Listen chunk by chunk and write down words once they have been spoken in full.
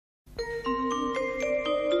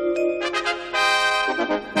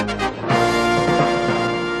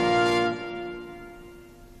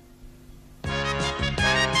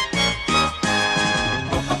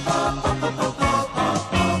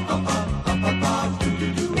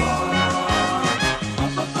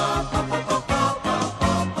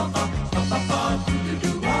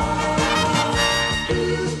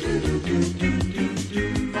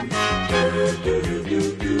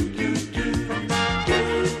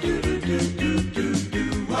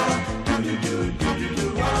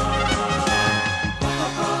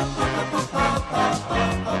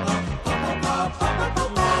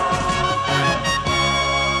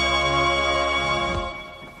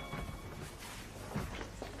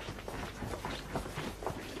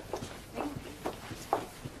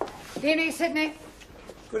Evening, Sydney.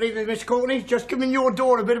 Good evening, Miss Courtney. Just giving your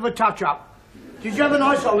door a bit of a touch-up. Did you have a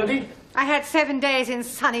nice holiday? I had 7 days in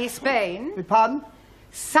sunny Spain. Beg pardon?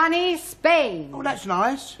 Sunny Spain. Oh, that's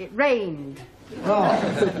nice. It rained.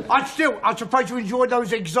 Oh. I suppose you enjoyed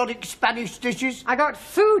those exotic Spanish dishes? I got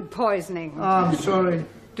food poisoning. Oh, I'm sorry.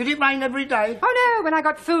 Did it rain every day? Oh, no. When I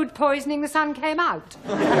got food poisoning, the sun came out.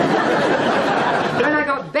 When I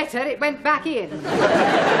got better, it went back in.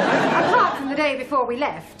 Apart from the day before we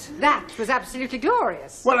left, that was absolutely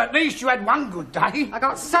glorious. Well, at least you had one good day. I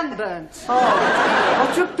got sunburnt. Oh,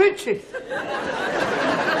 what's a pity?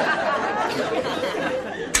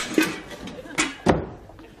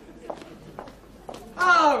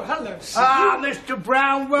 Oh, hello, sir. Ah, Mr.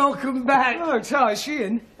 Brown, welcome back. Oh, Ty, is she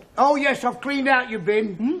in? Oh, yes, I've cleaned out your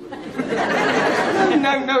bin.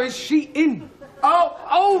 No, is she in?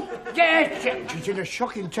 Oh, yes. She's in a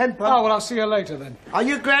shocking temper. Oh, well, I'll see her later, then. Are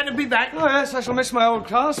you glad to be back? Oh, yes, I shall miss my old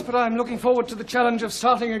class, but I'm looking forward to the challenge of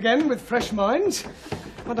starting again with fresh minds.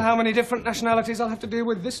 Wonder how many different nationalities I'll have to deal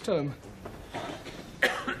with this term.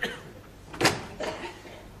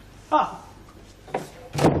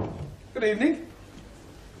 Good evening.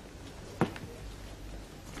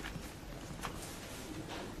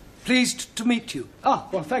 Pleased to meet you. Ah,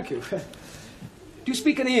 well, thank you. Do you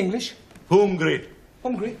speak any English? Hungary.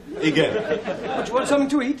 Hungry? Igen. What, you want something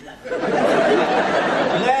to eat?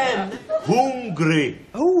 Nem, Hungary.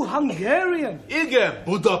 Oh, Hungarian. Igen,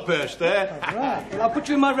 Budapest, eh? Right. Well, I'll put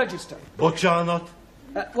you in my register. Bocsánat.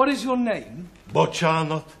 What is your name?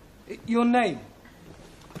 Bocsánat. Your name?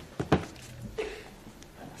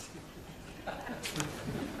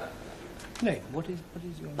 Name. What is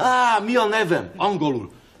your name? Mi a nevem? Angolul.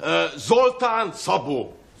 Zoltán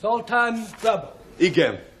Szabó. Zoltan Szabó.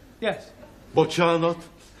 Igen. Yes. Bocsánat.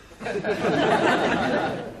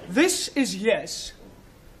 This is yes,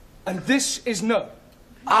 and this is no.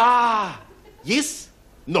 Yes?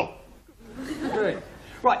 No. Great.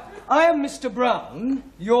 Right. I am Mr. Brown,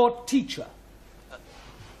 your teacher.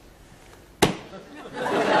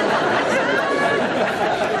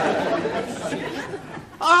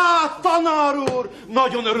 Tanár úr!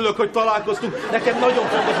 Nagyon örülök, hogy találkoztunk. Nekem nagyon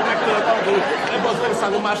fontos, hogy megtanulok angolul. Ebben az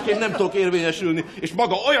országban másként nem tudok érvényesülni. És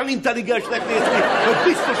maga olyan intelligensnek néz ki, hogy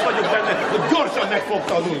biztos vagyok benne, hogy gyorsan meg fog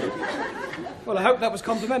tanulni. Well, I hope that was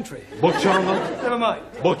complimentary. Bocsánat. Never mind.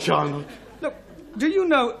 Bocsánat. Look, do you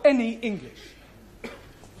know any English?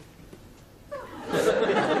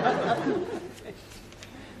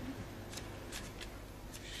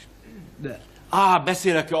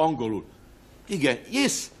 Beszélek-e angolul? Igen.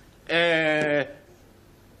 Yes.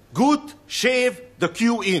 Good shave the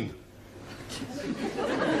Q in.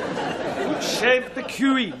 Shave the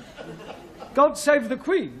Queen. God save the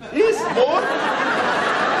Queen. Yes, more?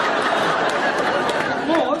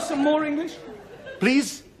 More? Some more English?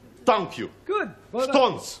 Please, thank you. Good. Well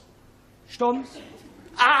done. Stons. Stones?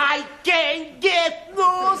 I can't get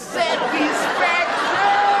no satisfaction.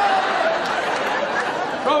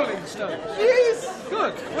 Rolling Stones. Yes.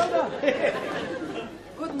 Good. Well done.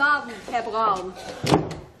 Guten Abend, Herr Braun.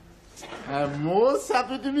 I'm most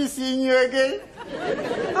happy to be seeing you again.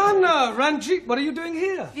 Oh, no, Ranjit, what are you doing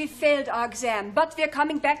here? We failed our exam, but we're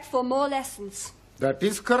coming back for more lessons. That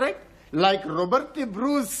is correct. Like Robert de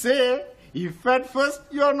Bruce said, if at first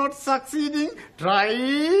you are not succeeding, try.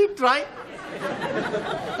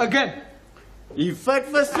 Again. If at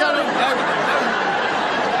first you are not...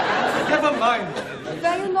 Never mind.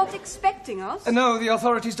 Were you not expecting us? No, the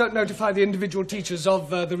authorities don't notify the individual teachers of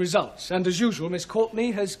the results. And as usual, Miss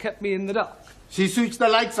Courtney has kept me in the dark. She switched the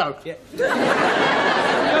lights out. Yeah.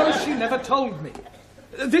 No, she never told me.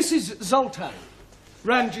 This is Zoltan.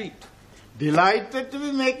 Ranjit. Delighted to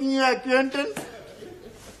be making your acquaintance.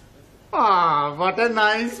 Ah, what a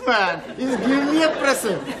nice man. He's giving me a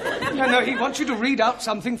present. No, he wants you to read out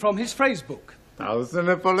something from his phrase book. 1,000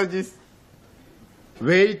 apologies.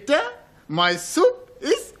 Waiter, my soup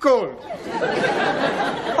is cold.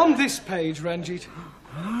 On this page, Ranjit.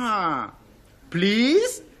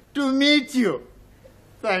 Pleased to meet you.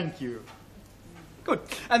 Thank you. Good.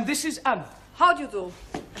 And this is Anna. How do you do?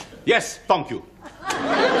 Yes, thank you.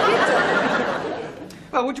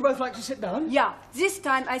 Well, would you both like to sit down? Yeah, this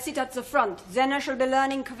time I sit at the front. Then I shall be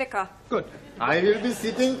learning quicker. Good. I will be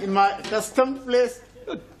sitting in my accustomed place.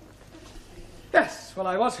 Good. Yes, well,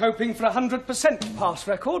 I was hoping for 100% pass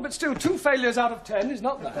record, but still 2 failures out of 10 is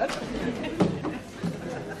not bad.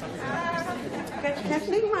 Good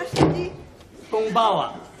evening, Master.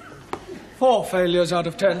 4 failures out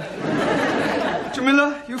of 10.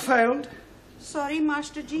 Jamila, you failed. Sorry,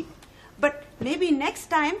 Master Ji. But maybe next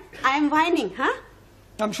time I am whining, huh?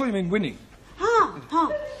 I'm sure you mean winning. Huh.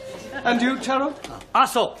 And you, Charo?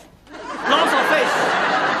 Also. loss of face.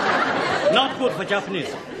 Not good for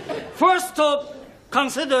Japanese. First,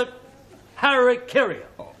 consider Harry Carrier.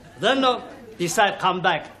 Then decide come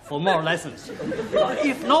back for more lessons.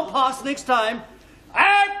 If no pass next time,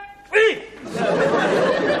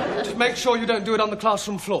 Just make sure you don't do it on the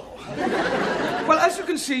classroom floor. Well, as you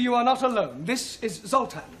can see, you are not alone. This is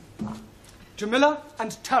Zoltan, Jamila,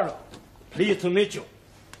 and Taro. Pleased to meet you.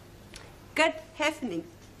 Good evening.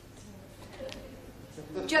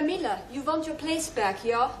 Jamila, you want your place back,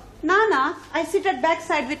 yeah? Nana, I sit at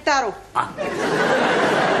backside with Taro.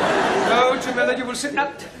 No, Jamila, you will sit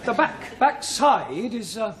at the back. Backside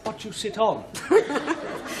is what you sit on.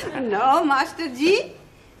 No, Master Ji.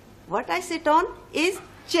 What I sit on is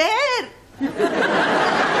chair.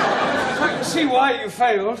 I can see why you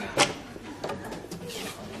failed.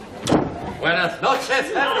 Buenas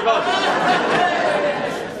noches, everybody.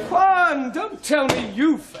 Juan, don't tell me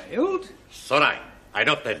you failed. Sorry, I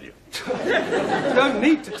don't tell you. You don't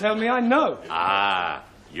need to tell me, I know. Ah,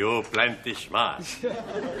 you plenty smart.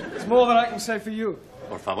 It's more than I can say for you.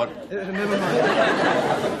 Por favor. Never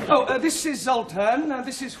mind. Oh, this is Zoltan,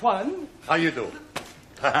 this is Juan. How you do?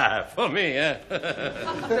 For me, eh?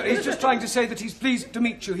 He's just trying to say that he's pleased to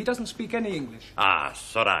meet you. He doesn't speak any English. Ah,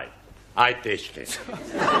 sorry. I teach it.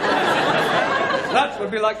 That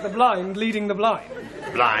would be like the blind leading the blind.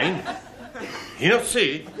 Blind? You don't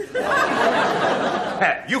see?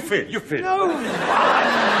 Hey, you feel. No.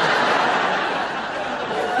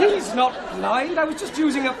 He's not blind. I was just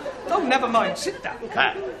using a... Oh, never mind. Sit down.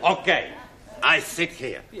 Okay. I sit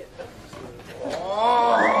here. Yeah.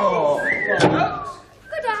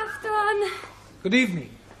 Good afternoon. Good evening.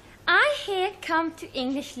 I here come to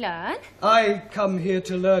English learn. I come here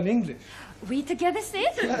to learn English. We together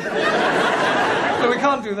sit. No, we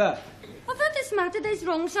can't do that. Well, what is matter? There's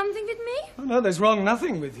wrong something with me? Oh, no, there's wrong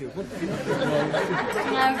nothing with you.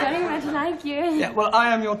 I very much like you. Yeah, well,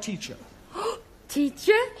 I am your teacher.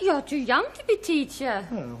 Teacher? You're too young to be teacher.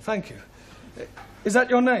 Oh, thank you. Is that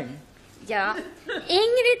your name? Yeah.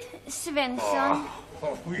 Ingrid Svensson.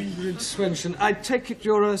 Oh, Ingrid Svensson. I take it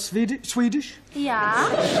you're Swedish? Yeah.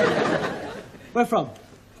 Where from?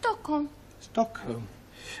 Stockholm. Stockholm.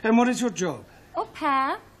 And what is your job? Au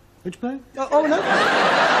pair. Which pair? Oh, no.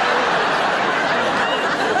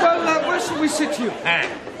 Well, where should we sit you?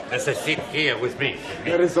 Let's sit here with me.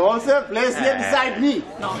 There is also a place here beside me.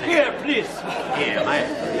 Now here, please. Here, my...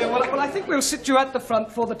 Yeah, well, I think we'll sit you at the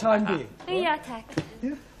front for the time being. Ja, tack.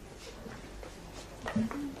 Yeah.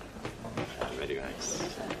 Very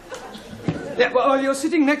nice. Yeah, well, you're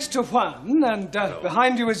sitting next to Juan, and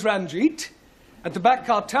behind you is Ranjit. At the back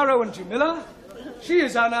are Taro and Jamila. She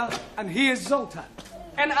is Anna, and he is Zoltan.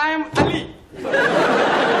 And I am Ali.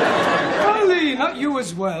 Ali, not you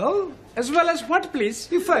as well. As well as what, please?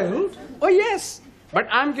 You failed. Oh, yes. But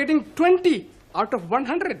I'm getting 20 out of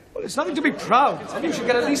 100. Well, it's nothing to be proud of. You should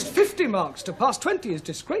get at least 50 marks. To pass 20 is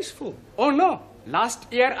disgraceful. Oh, no.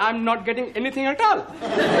 Last year, I'm not getting anything at all.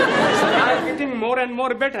 I'm getting more and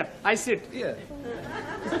more better. I sit. Yeah.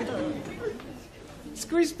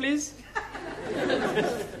 Squeeze, please.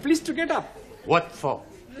 Please to get up. What for?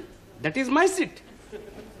 That is my seat.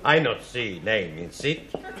 I not see name in seat.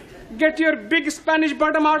 Get your big Spanish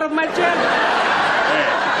bottom out of my chair.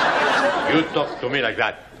 You talk to me like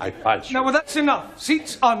that, I punch you. Now, well, that's enough.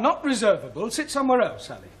 Seats are not reservable. Sit somewhere else,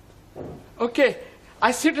 Ali. Okay,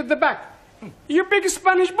 I sit at the back. You big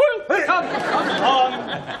Spanish bull. Come on.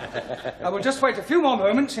 I will just wait a few more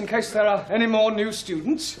moments in case there are any more new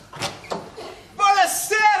students.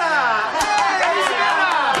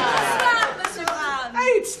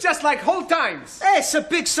 Hey, it's just like whole times. Hey, it's a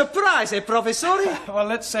big surprise, eh, Professore? Well,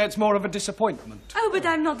 let's say it's more of a disappointment. Oh, but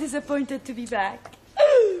I'm not disappointed to be back.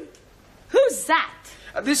 Who's that?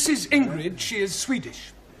 This is Ingrid. She is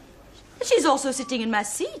Swedish. She's also sitting in my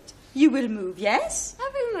seat. You will move, yes? I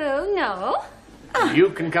will move, no. You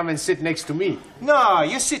can come and sit next to me. No,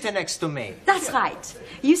 you sit next to me. That's right.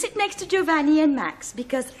 You sit next to Giovanni and Max,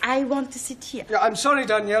 because I want to sit here. Yeah, I'm sorry,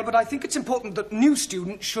 Danielle, but I think it's important that new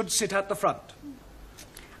students should sit at the front.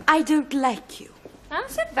 I don't like you. I'm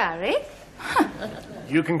so very.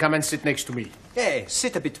 You can come and sit next to me. Hey,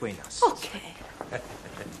 sit between us. Okay.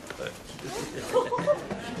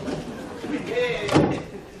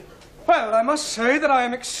 Well, I must say that I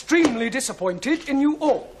am extremely disappointed in you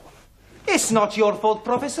all. It's not your fault,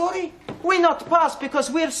 Professore. We not pass because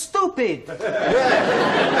we're stupid.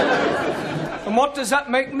 And what does that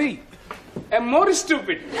make me? And more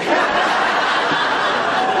stupid.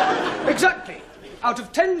 Exactly. Out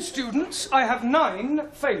of 10 students, I have 9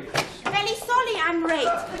 failures. Really sorry, I'm late.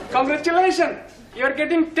 Congratulations. You're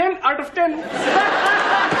getting 10 out of 10.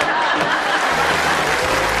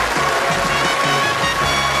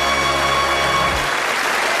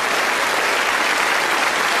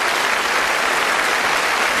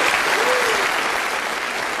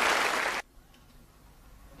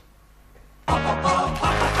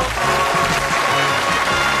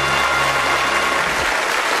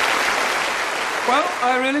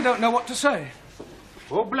 I really don't know what to say.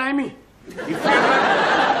 Oh, blimey.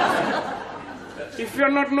 If you're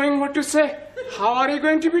not knowing what to say, how are you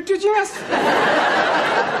going to be teaching us?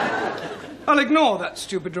 I'll ignore that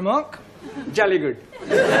stupid remark. Jolly good.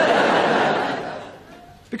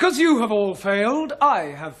 Because you have all failed, I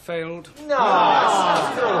have failed. No,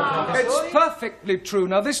 that's not true. It's perfectly true.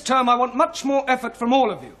 Now, this term, I want much more effort from all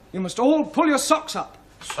of you. You must all pull your socks up.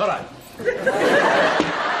 All right.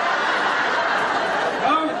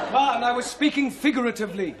 No, man, I was speaking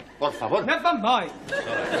figuratively. Por favor. Never mind.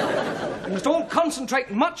 You must all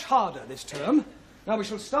concentrate much harder this term. Now, we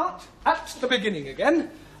shall start at the beginning again.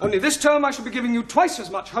 Only this term I shall be giving you twice as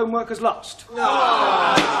much homework as last. No.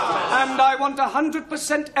 And I want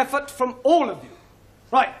 100% effort from all of you.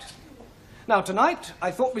 Right. Now, tonight, I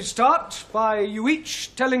thought we'd start by you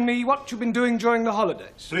each telling me what you've been doing during the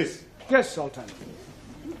holidays. Please. Yes, Zoltan.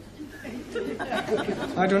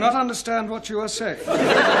 I do not understand what you are saying.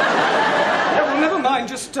 Yeah, well, never mind.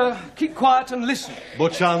 Just keep quiet and listen.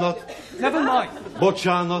 Bocsánat. Never mind.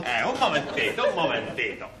 Bocsánat. Un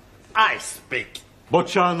momentito. I speak.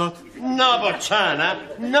 Bocsánat. No,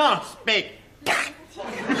 bocsánat. No speak.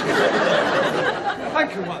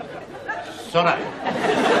 Thank you, Juan. Sorry.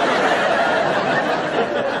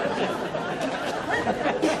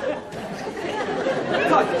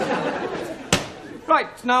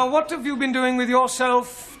 Right, now what have you been doing with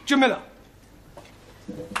yourself, Jamila?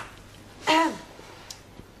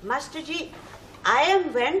 Master Ji, I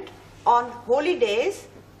went on holidays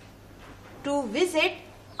to visit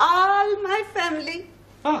all my family.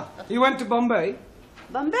 Ah, you went to Bombay?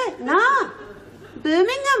 Bombay? No,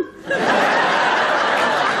 Birmingham.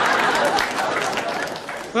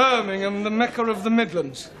 Birmingham, the Mecca of the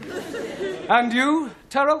Midlands. And you,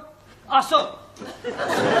 Taro? Also,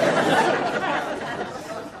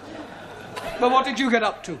 Well, what did you get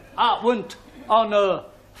up to? I went on a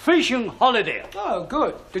fishing holiday. Oh,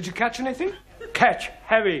 good. Did you catch anything? Catch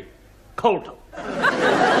heavy cold.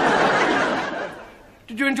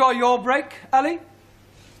 Did you enjoy your break, Ali?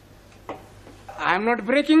 I'm not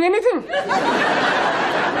breaking anything. Your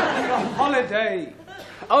holiday.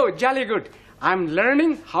 Oh, jolly good. I'm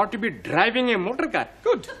learning how to be driving a motor car.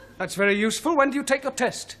 Good. That's very useful. When do you take your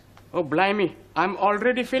test? Oh, blimey. I'm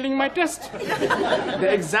already failing my test. The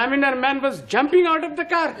examiner man was jumping out of the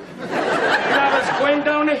car. And I was going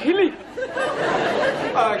down a hilly.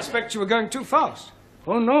 I expect you were going too fast.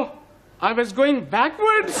 Oh, no. I was going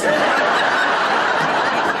backwards.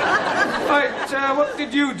 Right, what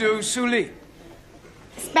did you do, Suli?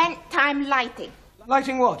 Spent time lighting.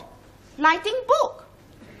 Lighting what? Lighting book.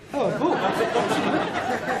 Oh, a book.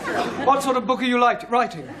 What sort of book are you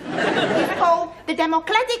writing? It's called The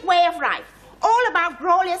Democratic Way of Life. All about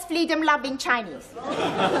glorious freedom-loving Chinese.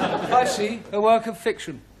 I see. A work of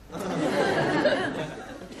fiction.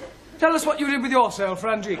 Tell us what you did with yourself,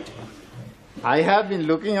 Ranjit. I have been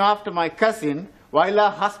looking after my cousin while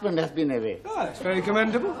her husband has been away. Ah, that's very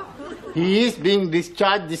commendable. He is being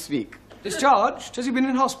discharged this week. Discharged? Has he been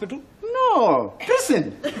in hospital? No,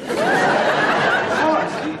 prison. Oh, I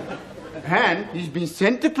see. And he's been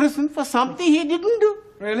sent to prison for something he didn't do.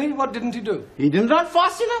 Really? What didn't he do? He didn't run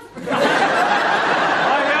fast enough.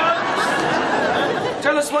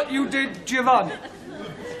 Tell us what you did, Giovanni.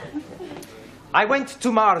 I went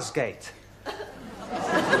to Marsgate.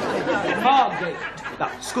 Margate. No,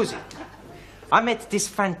 scusi. I met this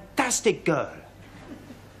fantastic girl.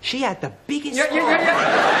 She had the biggest... Yeah.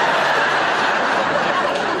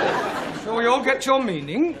 So we all get your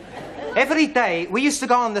meaning. Every day, we used to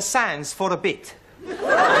go on the sands for a bit.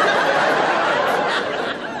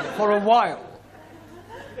 For a while.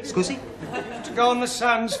 Scusi? To go on the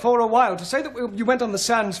sands for a while. To say that you went on the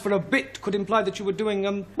sands for a bit could imply that you were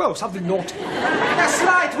doing, well, something naughty. That's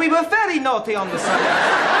right, we were very naughty on the sands.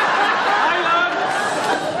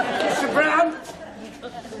 Mr. Brown,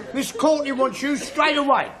 Miss Courtney wants you straight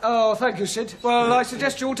away. Oh, thank you, Sid. Well, I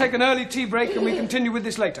suggest you all take an early tea break and we continue with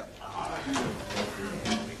this later.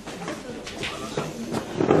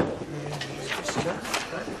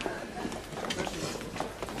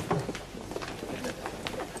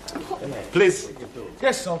 Please.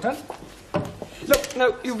 Yes, Zoltan. Look,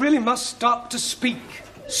 no, you really must start to speak.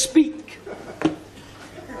 Speak.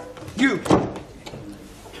 You.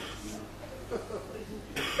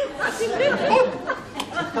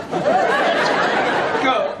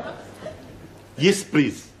 Girl. Yes,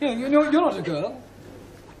 please. Yeah, you're not a girl.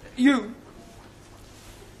 You.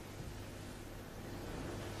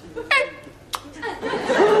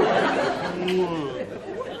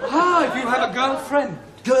 Ah, you have a girlfriend.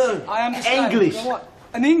 Girl. I understand. English. What?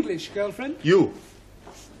 An English girlfriend? You.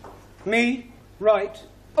 Me? Right.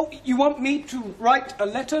 Oh, you want me to write a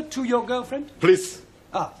letter to your girlfriend? Please.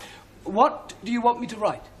 Ah, what do you want me to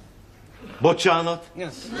write? Bocsánat.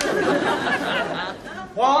 Yes.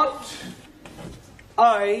 What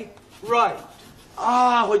I write.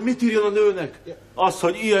 Hogy mit írjon a nőnek? Az,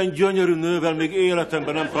 hogy ilyen gyönyörű nővel még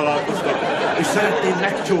életemben nem találkoztam, és szeretném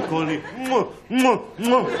megcsókolni, és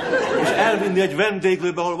elvinni egy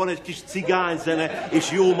vendéglőbe, ahol van egy kis cigányzene,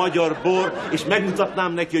 és jó magyar bor, és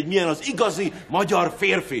megmutatnám neki, hogy milyen az igazi magyar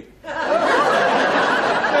férfi. Yes,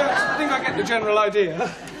 I think I get the general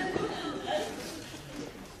idea.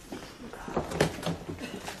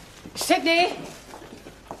 Sydney!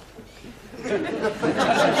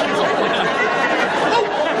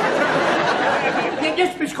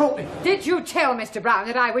 Yes, Miss Courtney. Did you tell Mr. Brown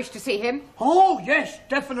that I wish to see him? Oh, yes,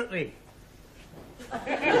 definitely.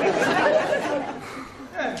 Yes,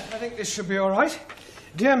 I think this should be all right.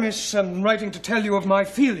 Dear Miss, I'm writing to tell you of my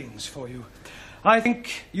feelings for you. I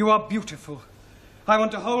think you are beautiful. I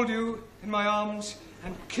want to hold you in my arms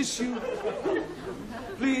and kiss you.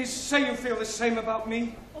 Please say you feel the same about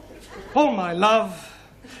me. All my love.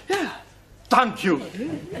 Yeah. Thank you.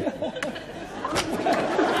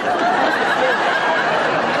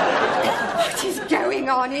 What is going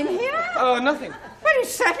on in here? Oh, nothing. Well, it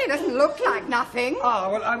certainly doesn't look like nothing. Ah,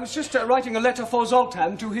 well, I was just writing a letter for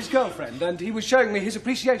Zoltan to his girlfriend, and he was showing me his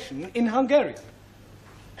appreciation in Hungarian.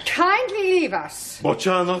 Kindly leave us.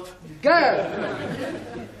 Bocsánat. Go.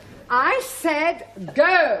 I said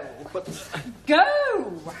go. Go.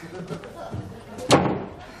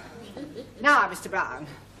 Now, Mr. Brown,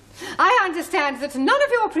 I understand that none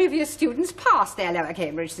of your previous students passed their lower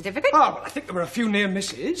Cambridge certificate. Oh, well, I think there were a few near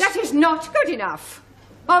misses. That is not good enough.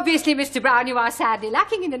 Obviously, Mr. Brown, you are sadly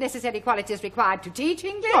lacking in the necessary qualities required to teach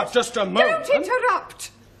English. Oh, just a moment. Don't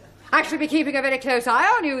interrupt. I shall be keeping a very close eye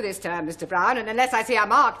on you this term, Mr. Brown, and unless I see a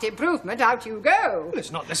marked improvement, out you go. Well,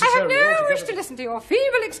 it's not I necessary. have no wish to listen to your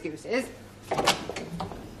feeble excuses.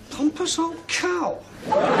 Pompous old cow.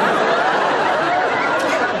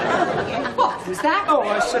 What was that? Oh,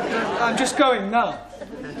 I said, I'm just going now.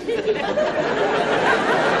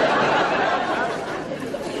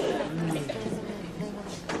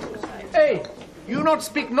 Hey, you not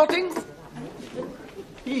speak nothing?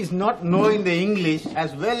 He is not knowing the English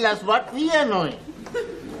as well as what we are knowing.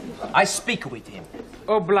 I speak with him.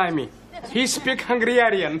 Oh, blimey. He speak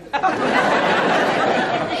Hungarian.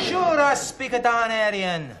 Sure, I speak a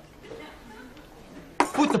Danarian.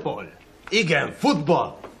 Football. Igen,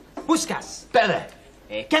 futball. Puskas. Pele.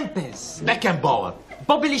 Kempes. Beckenbauer.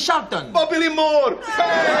 Bobby Lee Shelton. Bobby Lee Moore.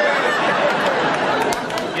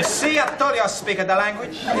 You see, I told you I speak the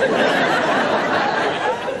language.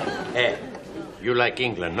 Hey, you like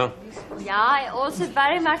England, no? Yeah, I also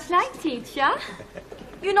very much like teacher.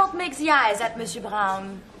 You not make the eyes at Monsieur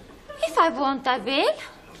Brown. If I want, I will.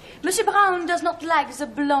 Monsieur Brown does not like the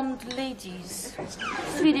blonde ladies.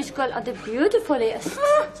 Swedish girls are the beautifullest.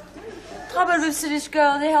 Trouble with Swedish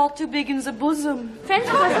girl, they are too big in the bosom. French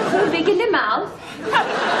girls are too big in the mouth.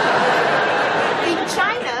 In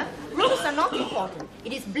China, rules are not important.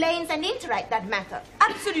 It is brains and intellect that matter.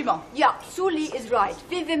 Absolument. Yeah, Sully is right.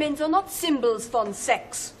 We women are not symbols for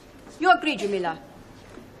sex. You agree, Jamila?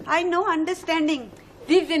 I know understanding.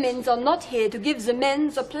 We women are not here to give the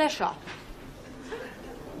men the pleasure.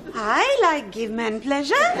 I like give men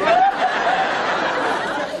pleasure.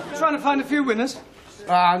 Trying to find a few winners.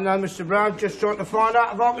 No, Mr. Brown, just trying to find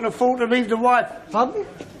out if I can afford to leave the wife. Pardon?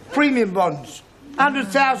 Premium bonds.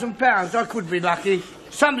 £100,000. I could be lucky.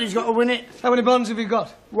 Somebody's got to win it. How many bonds have you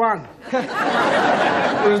got? One.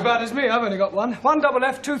 You're as bad as me. I've only got one.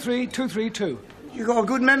 1FF23232. You got a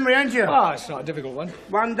good memory, ain't you? Ah, it's not a difficult one.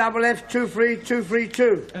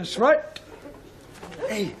 1FF23232. That's right.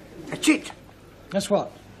 Hey, that's it. That's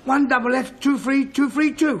what?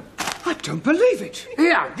 1FF23232. I don't believe it.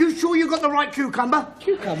 Here, you sure you got the right cucumber?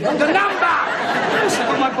 Cucumber? The number! Yes, I've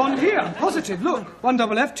got my bond here. I'm positive. Look,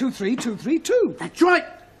 1FF23232. That's right.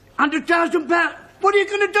 £100,000. What are you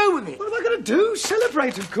going to do with it? What am I going to do?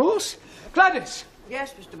 Celebrate, of course. Gladys.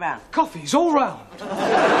 Yes, Mr. Brown. Coffees all round.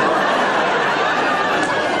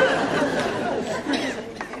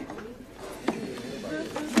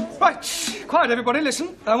 Right. Quiet, everybody.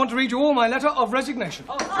 Listen. I want to read you all my letter of resignation.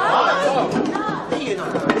 No,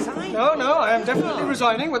 I am definitely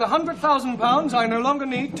resigning. With £100,000, I no longer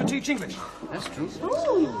need to teach English. That's true.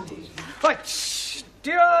 Right.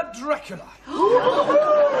 Dear Dracula,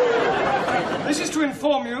 this is to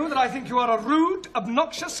inform you that I think you are a rude,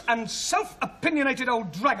 obnoxious, and self-opinionated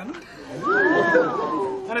old dragon.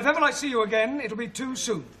 And if ever I see you again, it'll be too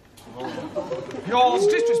soon. Yours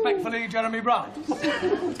disrespectfully, Jeremy Brown.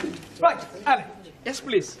 Right, Ali. Yes,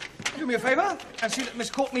 please. Do me a favour and see that Miss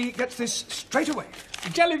Courtney gets this straight away.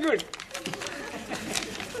 Jolly good.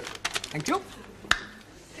 Thank you.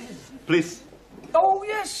 Please. Oh,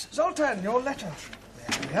 yes, Zoltan, your letter.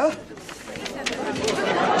 There we are.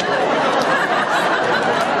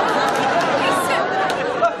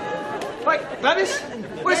 Right, Gladys,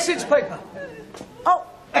 where's Sid's paper? Oh,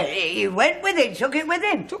 he went with it, took it with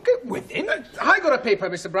him. Took it with him? I got a paper,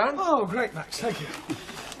 Mr. Brown. Oh, great, Max, thank you.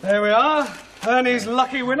 There we are. Ernie's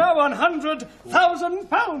lucky winner,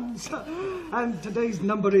 £100,000. And today's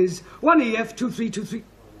number is 1EF2323.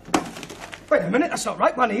 Wait a minute, that's not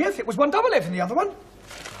right. 1EF, it was 1FF in the other one.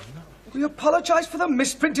 We apologise for the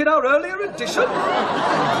misprint in our earlier edition.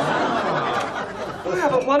 I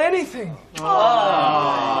haven't won anything.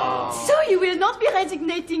 Oh. So you will not be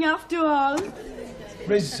resignating after all?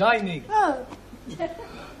 Resigning. Oh.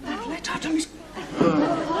 Letter to Miss...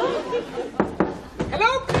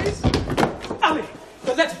 Hello, please. Ali,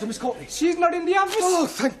 the letter to Miss Courtney. She's not in the office. Oh,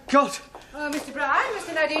 thank God. Mr. Brown,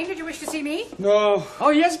 Mr. Nadine, did you wish to see me? No. Oh,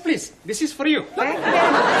 yes, please. This is for you. Thank you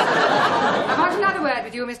very much. I want another word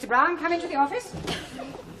with you, Mr. Brown. Come into the office.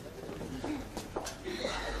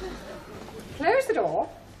 Close the door.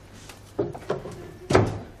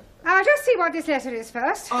 I'll just see what this letter is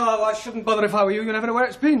first. Oh, I shouldn't bother if I were you. You never know where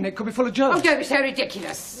it's been. It could be full of germs. Oh, don't be so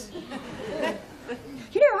ridiculous.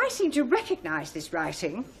 You know, I seem to recognise this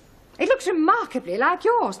writing. It looks remarkably like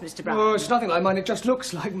yours, Mr. Brown. Oh, it's nothing like mine. It just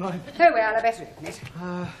looks like mine. Oh, well, I better open it.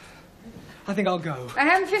 I think I'll go. I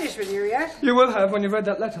haven't finished with you yet. You will have when you've read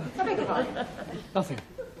that letter. I beg your pardon. Nothing.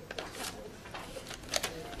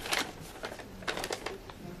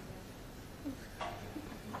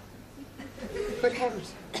 Good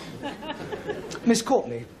heavens. Miss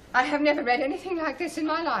Courtney. I have never read anything like this in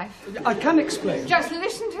my life. I can explain. Just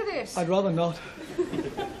listen to this. I'd rather not.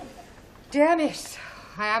 Dear Miss,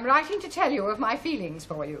 I am writing to tell you of my feelings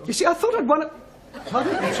for you. You see, I thought I'd won it.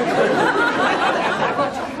 Pardon? I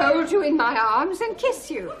want to hold you in my arms and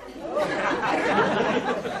kiss you.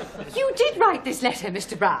 You did write this letter,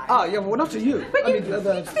 Mr. Brown. Ah, yeah, well, not to you. But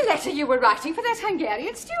it's the letter you were writing for that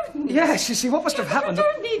Hungarian student. Yes, you see, what must have happened... You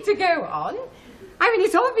don't need to go on. I mean,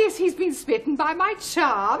 it's obvious he's been smitten by my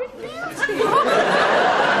charm. It beats him.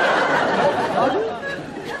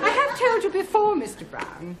 I have told you before, Mr.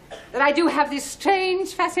 Brown, that I do have this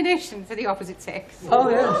strange fascination for the opposite sex. Oh,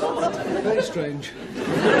 yes. Very strange.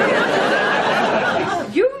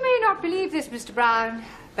 You may not believe this, Mr. Brown,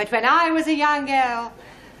 but when I was a young girl,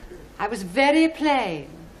 I was very plain.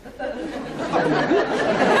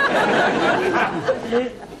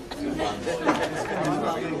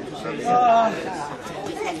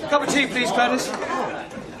 Cup of tea, please, Gladys.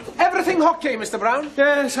 Everything okay, Mr. Brown?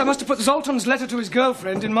 Yes, I must have put Zoltan's letter to his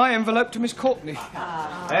girlfriend in my envelope to Miss Courtney.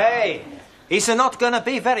 Hey, he's not gonna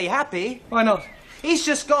be very happy. Why not? He's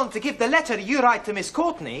just going to give the letter you write to Miss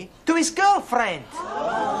Courtney to his girlfriend.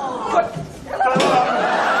 What?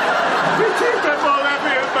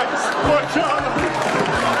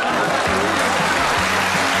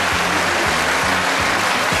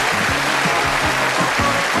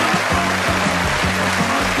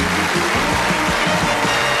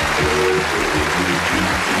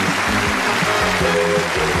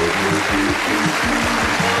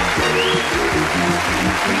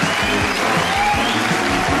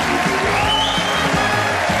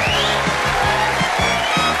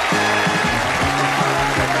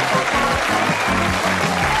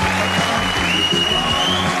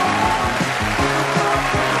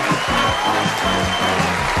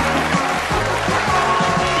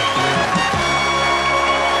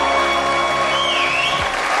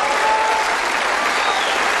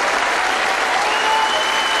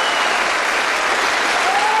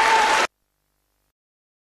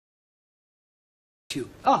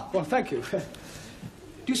 Ah, well, thank you. Do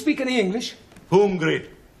you speak any English? Hungary.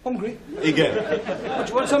 Hungry? Igen. But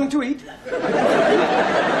you want something to eat?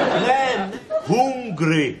 Nem,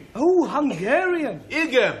 Hungary. Oh, Hungarian.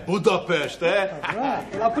 Igen, Budapest, eh? Right.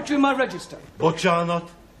 Well, I'll put you in my register. Bocsánat.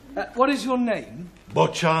 What is your name?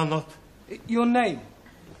 Bocsánat. Your name?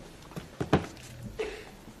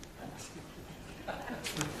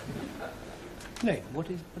 Name. What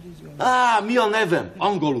is your name? Mi a nevem?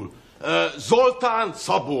 Angolul. Zoltán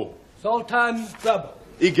Szabó. Zoltan Szabó.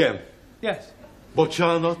 Igen. Yes.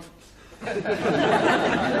 Bocsánat.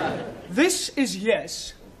 This is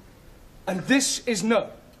yes, and this is no.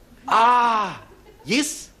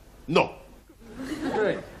 Yes? No.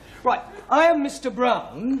 Great. Right. I am Mr.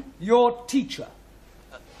 Brown, your teacher.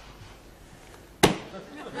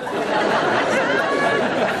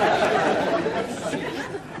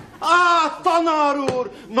 Tanár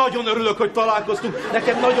úr! Nagyon örülök, hogy találkoztunk.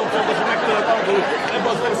 Nekem nagyon fontos, hogy megtanulok angolul. Ebben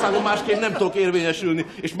az országban másként nem tudok érvényesülni.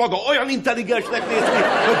 És maga olyan intelligensnek néz ki,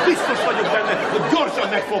 hogy biztos vagyok benne, hogy gyorsan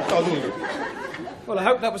meg fog tanulni. Well, I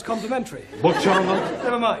hope that was complimentary. Bocsánat.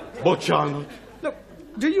 Never mind. Bocsánat. Look,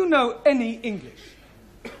 do you know any English?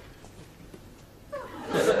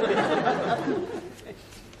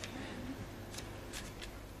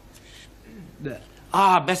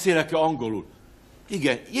 Beszélek-e angolul?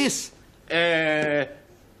 Igen, yes.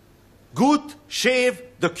 Good shave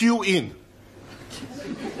the queen.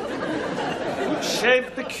 Good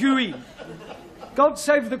shave the queen. God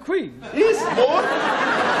save the queen. Yes, more?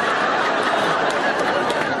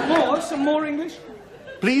 More? Some more English?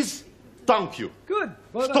 Please, thank you. Good.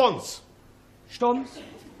 Well done. Stones. Stones?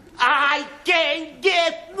 I can't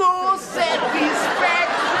get no satisfaction.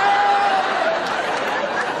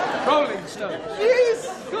 Rolling Stones. Yes.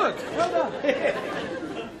 Good. Well done.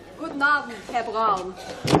 Guten Abend, Herr Braun.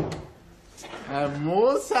 I'm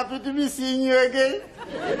most happy to be seeing you again.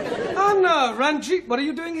 Oh, no, Ranjit, what are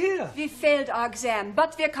you doing here? We failed our exam,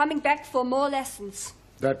 but we're coming back for more lessons.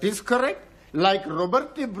 That is correct. Like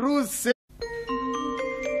Robert the Bruce said.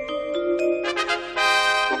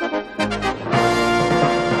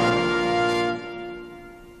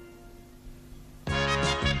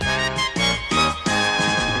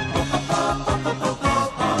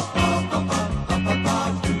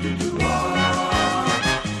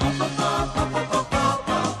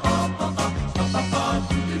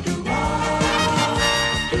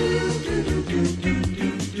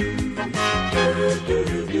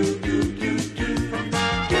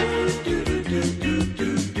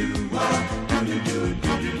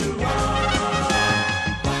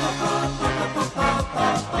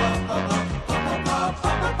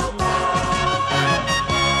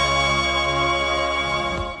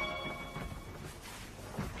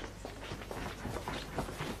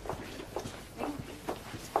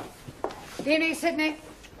 Evening, Sydney.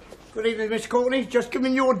 Good evening, Miss Courtney. Just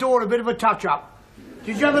giving your door a bit of a touch-up.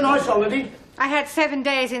 Did you have a nice holiday? I had 7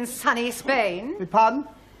 days in sunny Spain. Pardon?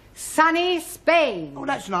 Sunny Spain. Oh,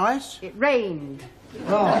 that's nice. It rained.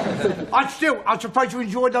 Oh. I suppose you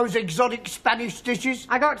enjoyed those exotic Spanish dishes?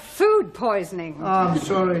 I got food poisoning. Oh, I'm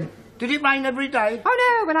sorry. Did it rain every day? Oh,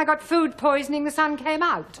 no. When I got food poisoning, the sun came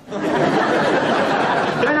out.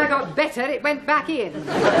 When I got better, it went back in.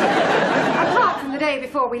 Apart from the day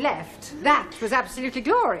before we left, that was absolutely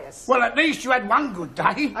glorious. Well, at least you had one good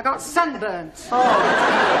day. I got sunburnt. Oh,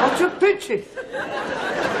 what's a pity?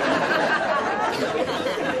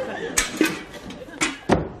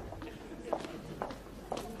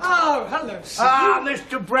 Oh, hello, Sydney.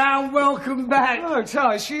 Mr. Brown, welcome back. Oh,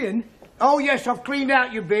 Ty, is she in? Oh, yes, I've cleaned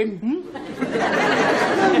out your bin.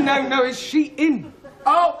 No, is she in?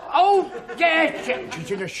 Oh, yes.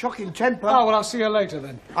 She's in a shocking temper. Oh, well, I'll see her later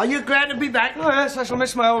then. Are you glad to be back? Oh, yes, I shall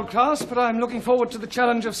miss my old class, but I'm looking forward to the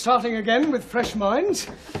challenge of starting again with fresh minds.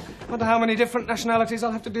 Wonder how many different nationalities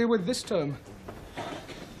I'll have to deal with this term.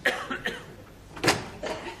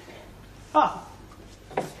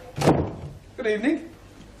 Good evening.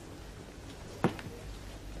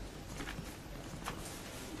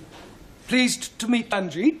 Pleased to meet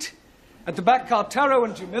Anjit. At the back are Taro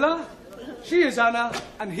and Jamila. She is Anna,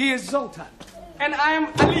 and he is Zoltan. And I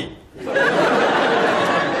am Ali.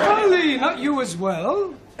 Ali, not you as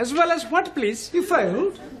well. As well as what, please? You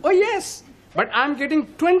failed. Oh, yes. But I'm getting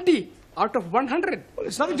 20 out of 100. Well,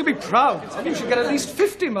 it's nothing to be proud of. You should get at least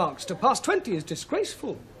 50 marks. To pass 20 is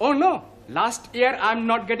disgraceful. Oh, no. Last year, I'm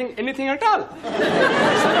not getting anything at all.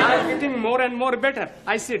 So I'm getting more and more better.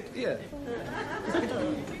 I sit. Yeah.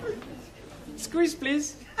 Squeeze,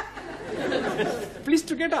 please. Please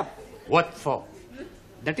to get up. What for?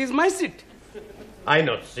 That is my seat. I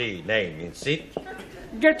not see name in seat.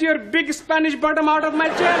 Get your big Spanish bottom out of my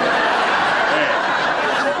chair.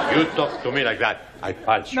 Hey, you talk to me like that, I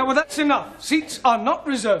punch you. No, well, that's enough. Seats are not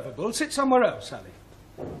reservable. Sit somewhere else, Ali.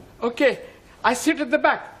 Okay, I sit at the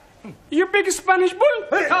back. You big Spanish bull.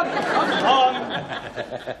 Hey, come on.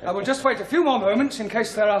 I will just wait a few more moments in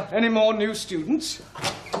case there are any more new students.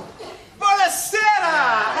 Buonasera!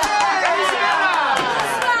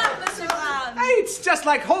 Hey, it's just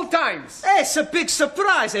like old times. Hey, it's a big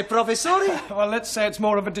surprise, eh, Professore? Well, let's say it's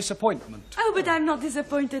more of a disappointment. Oh, but I'm not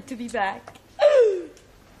disappointed to be back.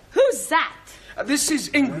 Who's that? This is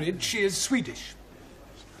Ingrid. She is Swedish.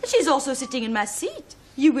 She's also sitting in my seat.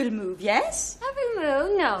 You will move, yes? I will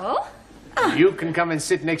move, no. You can come and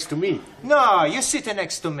sit next to me. No, you sit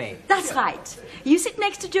next to me. That's right. You sit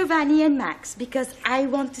next to Giovanni and Max, because I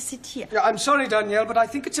want to sit here. Yeah, I'm sorry, Danielle, but I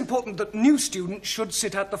think it's important that new students should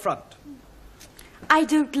sit at the front. I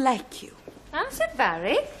don't like you. I'm so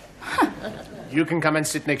very. You can come and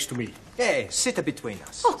sit next to me. Hey, sit between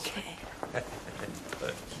us. Okay.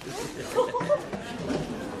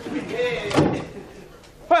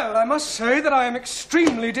 Well, I must say that I am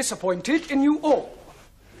extremely disappointed in you all.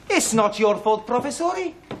 It's not your fault,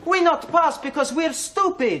 Professori. We not pass because we're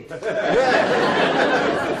stupid.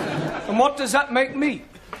 And what does that make me?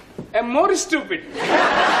 And more stupid.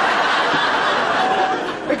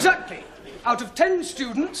 Exactly. Out of 10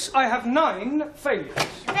 students, I have 9 failures.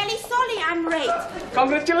 Very sorry, I'm late.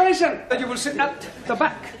 Congratulations. You will sit at the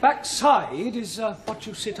back. Back side is what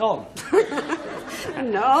you sit on.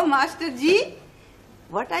 No, Master Ji.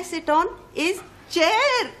 What I sit on is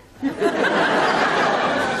chair.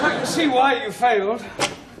 I can see why you failed.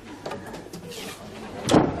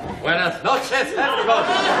 Buenas noches,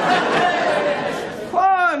 everybody.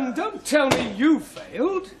 Juan, don't tell me you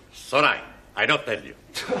failed. Sorry, I don't tell you.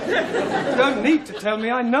 You don't need to tell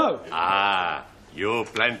me, I know. Ah, you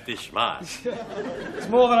plenty smart. It's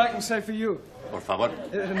more than I can say for you. Por favor.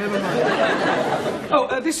 Never mind.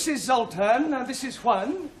 Oh, this is Zoltan, this is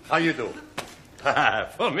Juan. How you do?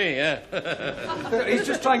 For me, eh? He's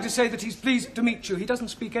just trying to say that he's pleased to meet you. He doesn't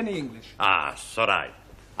speak any English. Ah, sorry.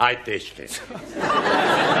 I teach him.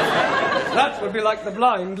 That would be like the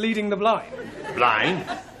blind leading the blind. Blind?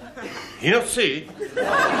 You don't see?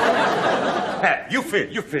 Hey, you feel.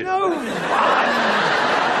 No.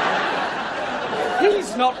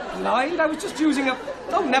 He's not blind. I was just using a...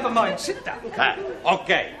 Oh, never mind. Sit down.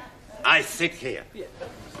 Okay. I sit here. Yeah.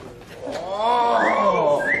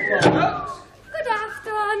 Oh. Good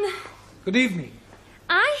afternoon. Good evening.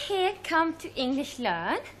 I here come to English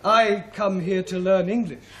learn. I come here to learn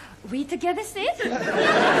English. We together sit?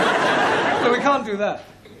 No, we can't do that.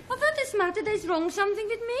 Oh, what is matter? There's wrong something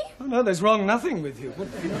with me? Oh, no, there's wrong nothing with you.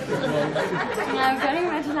 I very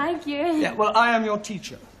much like you. Yeah, well, I am your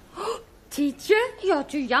teacher. Teacher? You're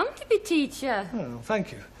too young to be teacher. Oh,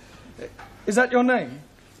 thank you. Is that your name?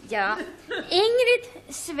 Yeah. Ingrid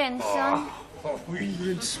Svensson. Oh,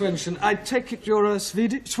 Ingrid Svensson. I take it you're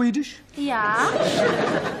Swedish? Yeah.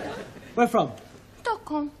 Where from?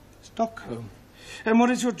 Stockholm. Stockholm. And what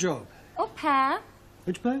is your job? Au pair.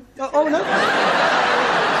 Which pair? Oh, no.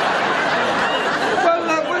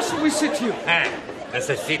 Well, where shall we sit you? Let's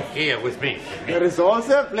sit here with me. There is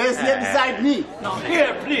also a place here beside me. No,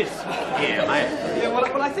 here, please. Here, Yeah,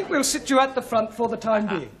 well, I think we'll sit you at the front for the time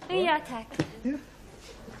being. Yeah, tack. Yeah.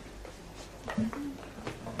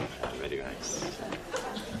 Very nice.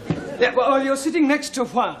 Yeah, well, you're sitting next to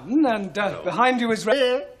Juan, and behind you is...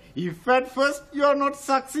 Hey, if at first you are not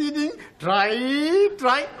succeeding, try.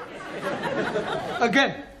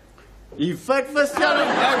 Again. If at first you are not...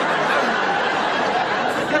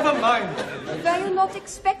 Never mind. Were you not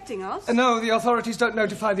expecting us? No, the authorities don't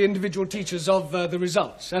notify the individual teachers of the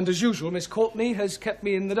results. And as usual, Miss Courtney has kept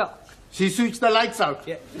me in the dark. She switched the lights out.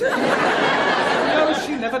 Yeah. No,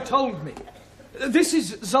 she never told me. This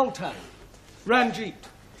is Zoltan. Ranjit.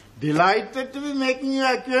 Delighted to be making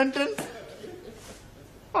your acquaintance.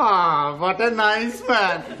 Ah, what a nice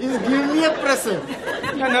man. He's giving me a present.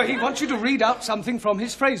 No, he wants you to read out something from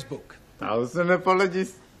his phrase book. 1,000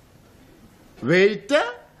 apologies. Waiter,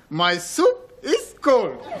 my soup is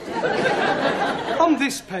cold. On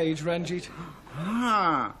this page, Ranjit.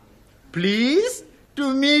 Ah, pleased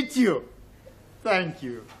to meet you. Thank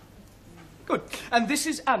you. Good. And this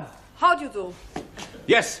is Anna. How do you do?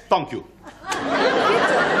 Yes, thank you.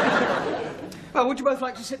 Well, would you both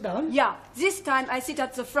like to sit down? Yeah, this time I sit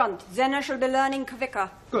at the front. Then I shall be learning quicker.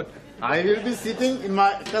 Good. I will be sitting in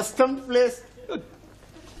my accustomed place. Good.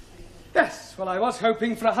 Yes, well, I was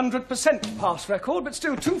hoping for 100% pass record, but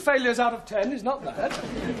still 2 failures out of 10 is not bad.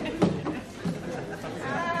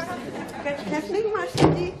 Good evening,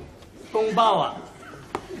 Master Ji. Gongbawa.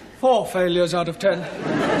 4 failures out of 10.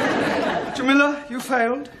 Jamila, you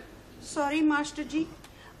failed. Sorry, Master Ji.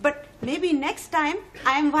 But maybe next time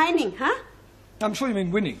I am whining, huh? I'm sure you mean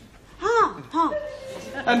winning. Huh.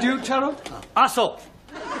 And you, Taro? Aso.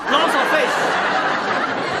 Lots of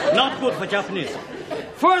face. Not good for Japanese.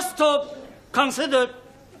 First, consider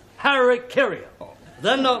Harry Carrier.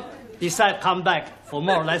 Then decide come back for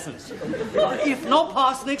more lessons. If no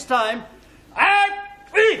pass next time,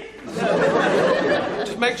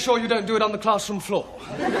 Just make sure you don't do it on the classroom floor.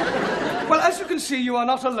 Well, as you can see, you are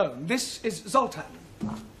not alone. This is Zoltan,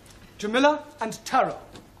 Jamila, and Taro.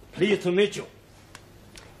 Pleased to meet you.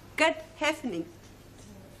 Good evening.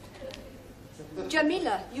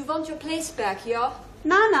 Jamila, you want your place back, yeah?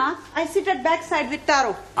 Nana, I sit at backside with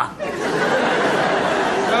Taro.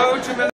 No, Jamila.